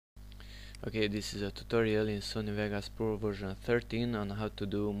Okay, this is a tutorial in Sony Vegas Pro version 13 on how to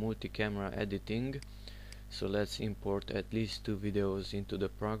do multi-camera editing. So let's import at least 2 videos into the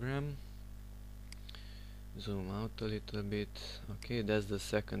program. Zoom out a little bit. Okay, that's the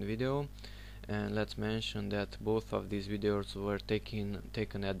second video, and let's mention that both of these videos were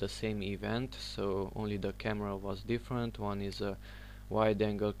taken at the same event, so only the camera was different. One is a wide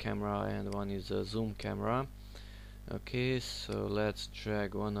angle camera and one is a zoom camera. Okay, so let's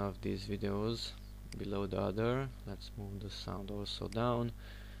drag one of these videos below the other. Let's move the sound also down,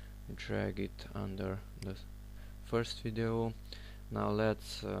 drag it under the first video. Now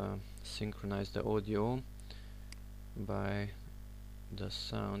let's synchronize the audio by the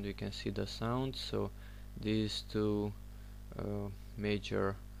sound. You can see the sound, so these two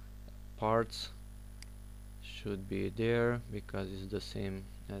major parts should be there because it's the same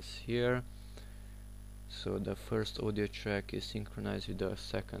as here. So the first audio track is synchronized with the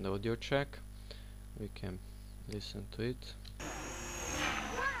second audio track. We can listen to it.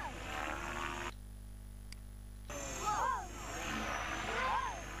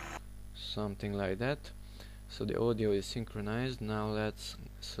 Something like that. So the audio is synchronized. Now let's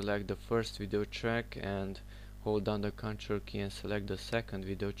select the first video track and hold down the Ctrl key and select the second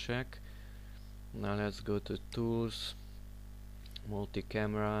video track. Now let's go to Tools,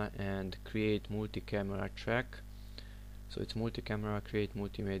 Multi-Camera, and create multi-camera track. So it's multi-camera, create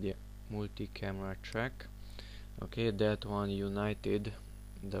multimedia multi-camera track. Okay, that one united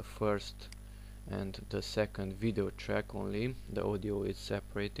the first and the second video track only. The audio is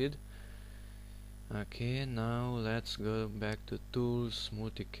separated. Okay, now let's go back to Tools,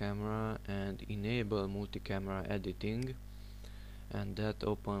 Multi-Camera, and enable multi-camera editing, and that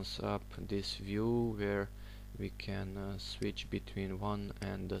opens up this view where we can switch between one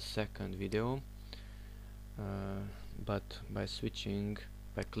and the second video, but by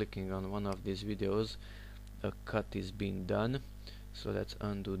clicking on one of these videos, a cut is being done. So let's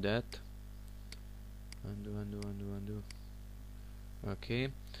undo that. Undo. Okay,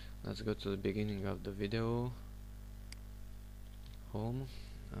 let's go to the beginning of the video, home.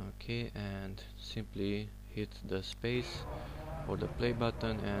 Okay, and simply hit the space or the play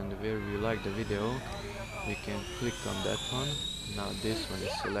button, and where we like the video we can click on that one. Now this one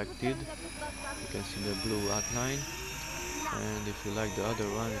is selected, you can see the blue outline, and if you like the other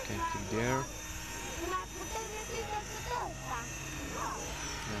one you can click there.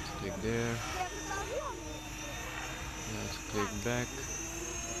 Let's click there, let's click back.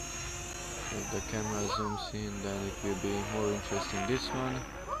 If the camera zooms in, then it will be more interesting, this one.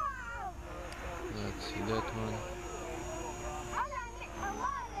 Let's see that one.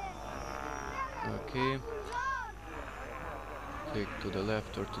 Okay, click to the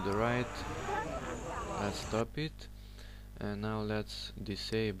left or to the right. Let's stop it, and now let's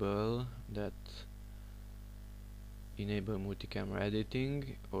disable that enable multi-camera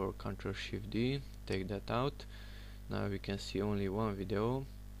editing, or Ctrl+Shift+D, take that out. Now we can see only one video,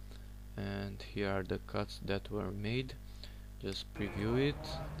 and here are the cuts that were made. Just preview it.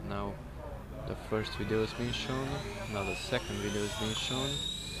 Now the first video is being shown, now the second video is being shown,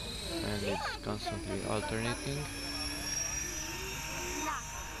 and it's constantly alternating.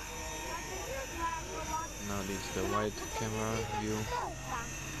 Now this is the wide camera view.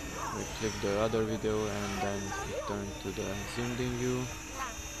 We click the other video and then it turned to the zoomed in view.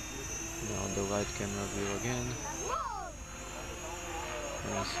 Now the wide camera view again,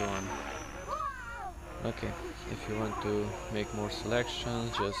 and so on. Okay, if you want to make more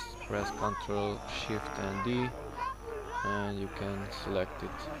selections, just press Ctrl, Shift and D and you can select it.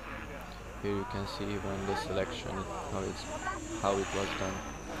 Here you can see even the selection, how it was done.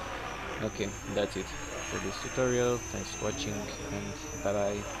 Okay, that's it for this tutorial. Thanks for watching, and bye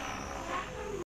bye.